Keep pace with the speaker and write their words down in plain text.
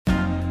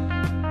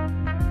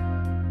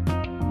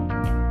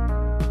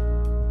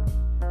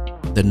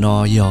The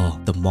Know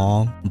The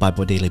Mom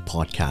Bible Daily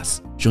Podcast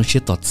ช่วงเชื่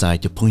อต่อใจ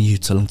จะพุ่งยืด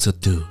จะลงจะ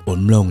ดูบน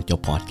ลงจะ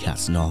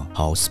podcast เนาะเข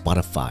า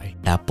Spotify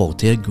Apple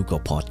ที่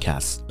Google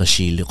Podcast และ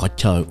ชีหรือเขาเ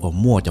จอ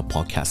มั่วจะ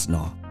podcast เน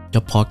าะจ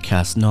ะ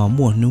podcast เนาะ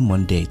มั่วนู้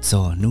Monday จ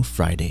อนู้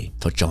Friday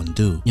ทอจอน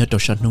ดูยาตัว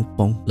ชัดนู้ป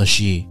งและ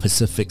ชี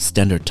Pacific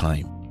Standard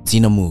Time จี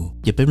นามู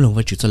อย่าเป็นลง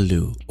ว่าจุดจะ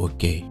รู้โอ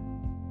เค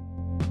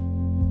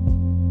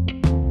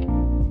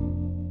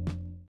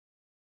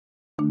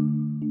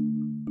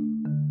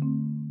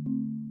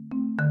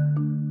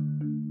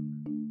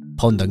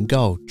Hồn tấn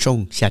cầu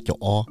trong xa chỗ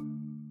ó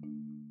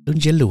Lúc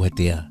chế lưu hay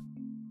tìa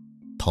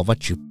Thó vắt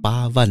chữ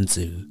ba văn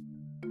dữ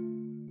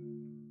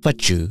Vắt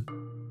chữ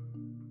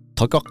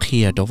Thó có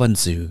khía đó văn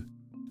dữ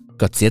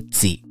Có giết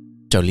dị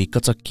Cho lý có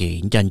cho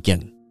kế nhanh dần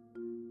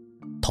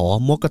Thó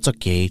mô có cho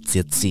kế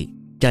giết dị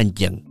nhanh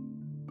dần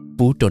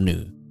Bú đồ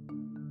nữ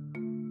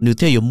Nữ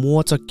theo yếu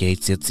mua cho kế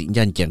giết dị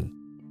nhanh dần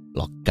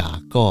Lọ cả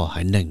có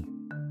hải nâng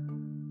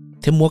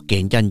Thế mua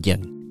kế nhanh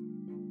dần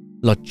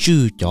Lọ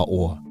chư cho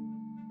ổ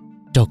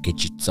cho cái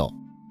chữ rõ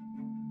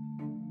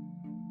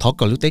thọ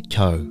có lúc tết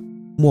chờ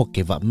mua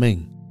cái vợ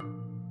mình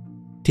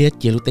thiết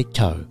chế lúc tết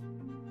chờ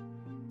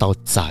tao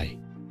giải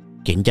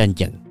kiến dân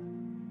dân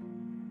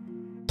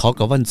thọ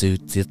có văn dự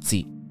giết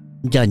dị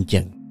dân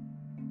dân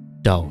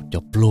đầu cho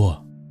plua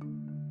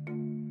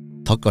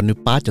thọ có nước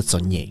bá cho gió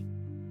nhẹ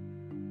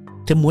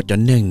thế mua cho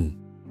nâng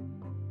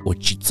của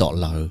chữ rõ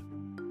lỡ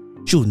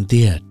chun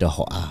đia cho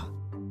họ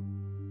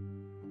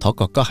thọ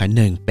có hải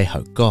nâng bè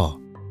hở co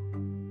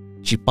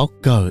chỉ báo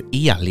cờ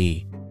ý giả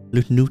lì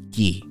lúc nút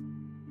gì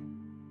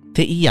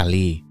thế ý giả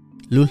lì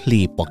lúc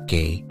lì bỏ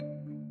kế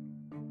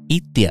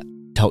ý tiệt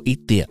thâu ý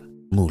tiệt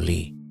mù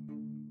lì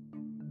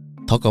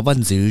thọ có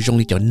văn dữ trong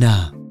lì cho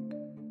nà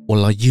ô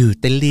lo dư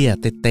tê lia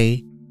tê tê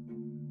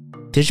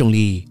thế trong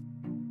lì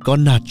có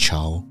nà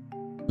cháu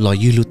lo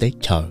dư lưu tê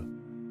chờ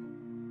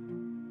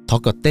thọ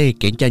có tê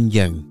kén chân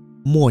dần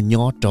mua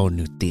nhỏ trò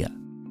nửa tiệt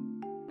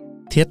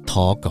thiết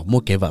thọ có mua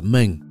cái vợ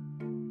mình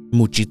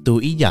mù chỉ tu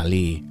ý giả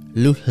lì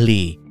lúc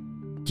lì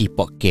chỉ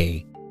bỏ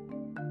kể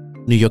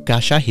nếu có cá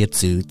sát hiệt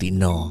dữ thì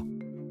nó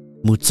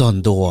mù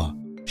tròn đùa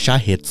sát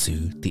hiệt dữ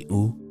thì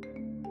u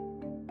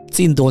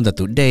xin đồn là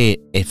tụi đây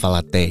e pha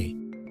la tê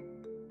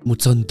mù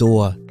tròn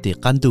đùa thì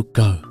căn tu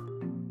cờ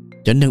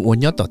cho nên uốn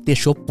nhớ tỏ tiết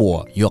số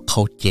bùa do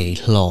khâu chế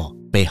lò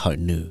bề hỏi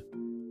nữ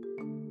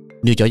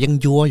nếu cho dân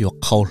vua do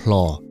khâu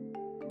lò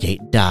chế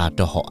đà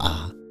cho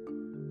họ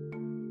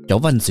cháu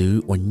văn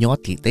dữ uốn nhớ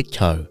thì tết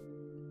chờ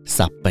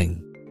sạp bình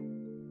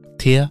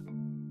thiê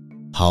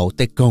hậu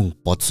tê công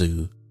bỏ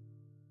chữ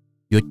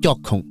yếu cho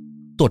không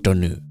tốt cho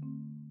nữ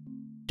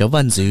cháu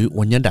văn dữ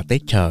uốn nhân đặt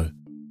tết chờ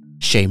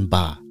xem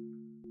bà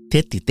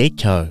thiết thì tết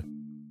chờ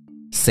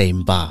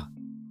xem bà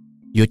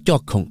yếu cho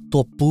không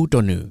tốt bú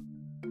cho nữ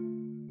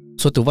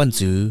số tụ văn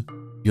dữ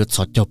yếu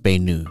cho cho bề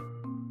nữ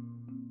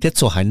thiết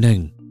số hải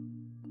nâng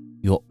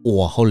yếu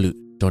ủa hậu lự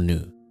cho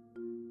nữ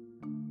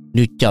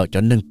nữ chào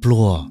cho nâng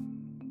plua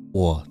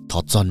ủa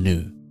thọ cho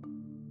nữ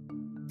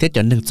thiết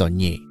cho nâng cho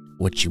nhẹ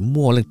ủa chỉ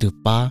mua lên từ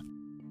ba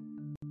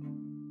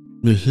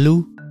người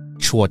lưu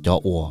chua cho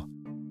ủa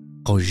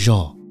câu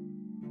gió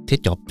thế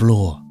cho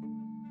plua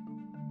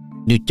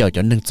nếu chờ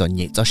cho nâng cho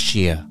nhẹ cho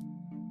xìa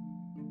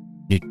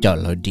nếu chờ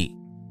lời đi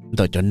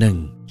đợi cho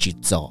nâng chỉ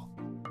rõ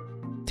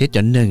thế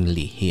cho nâng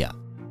lì hiệu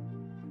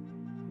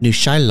nếu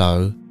sai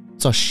lỡ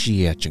cho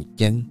xìa chẳng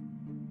chân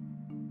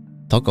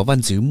thọ có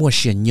văn dữ mua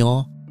xìa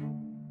nhỏ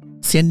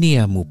xe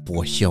nia mù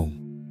bùa xong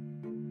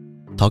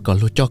thọ có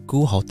lưu cho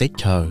cứu hậu tết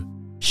chờ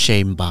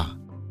xem bà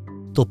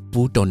tôi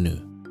bú đồ nữ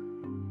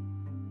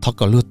thọ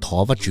có lưu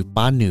thọ và chữ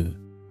ba nữ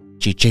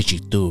chỉ chơi chữ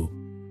tu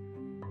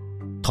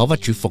thọ và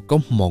chữ phục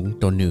công mộng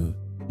đồ nữ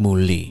mù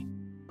lì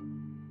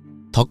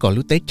thọ có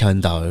lưu tết chờ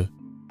đợi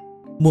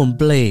muôn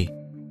ble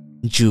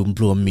chùm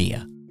lùa mía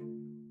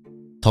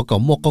thọ có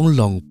mua con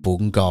lồng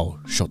bụng gạo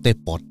sổ tết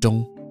bỏ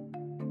trông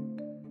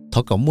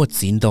thọ có mua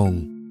xin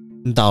đồng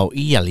đào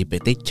ý giả lì bể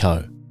tết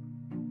chờ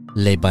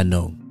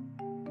Lebanon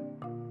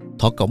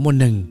thọ có mua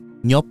nâng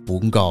nhó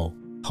bụng gạo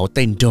hậu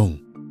tên trông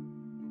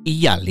ý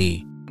giả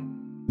lì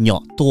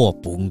nhỏ tua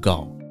bụng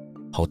gạo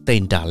hậu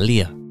tên đà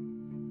lia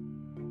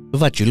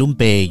và chữ lung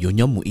bề yếu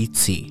nhóm một ít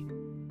xì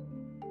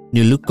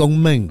nếu lúc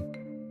công mình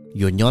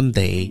yếu nhóm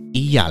để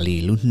ý giả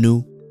lì lúc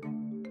nu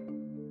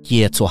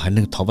kia cho hắn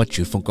nâng thọ và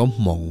chữ phong có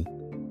mộng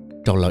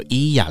rồi là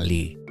ý giả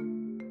lì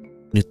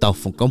nếu tao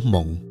phong có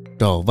mộng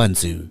rồi văn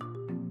dữ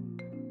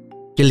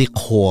cái liệt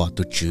hòa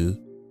từ chữ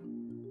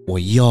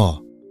ôi do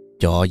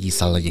cho gì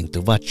sao là những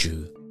từ và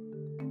chữ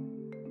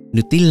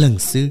nếu tí lần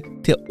xứ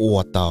thì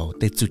ổ tàu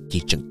để chú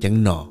chỉ chẳng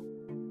chẳng nọ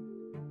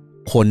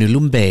hồ nếu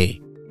lúc bề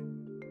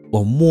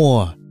ổ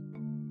mua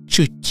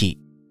chú chỉ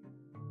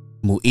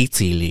mù ý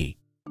gì lì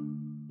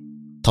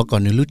thọ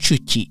còn nếu lúc chú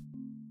chỉ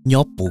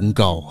nhó bụng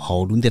gạo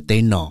hậu luôn để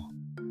tên nọ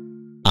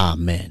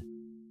Amen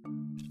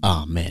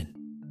Amen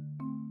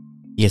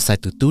Ye sai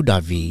từ tú đà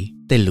vì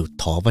để lụt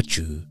thọ và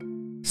chữ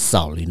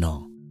sao lì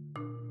nọ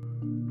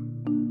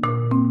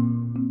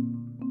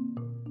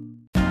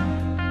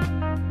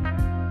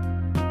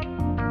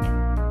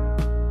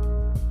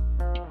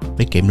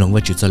bé kém lòng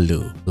với chữ cho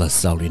lửa là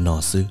sao để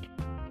nó sư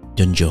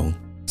dân dòng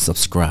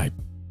subscribe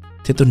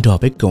thế tuần đó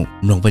bé cùng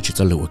lòng với chữ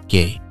cho lửa ok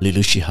lý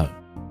lưu sĩ hở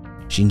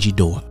xin chỉ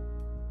đồ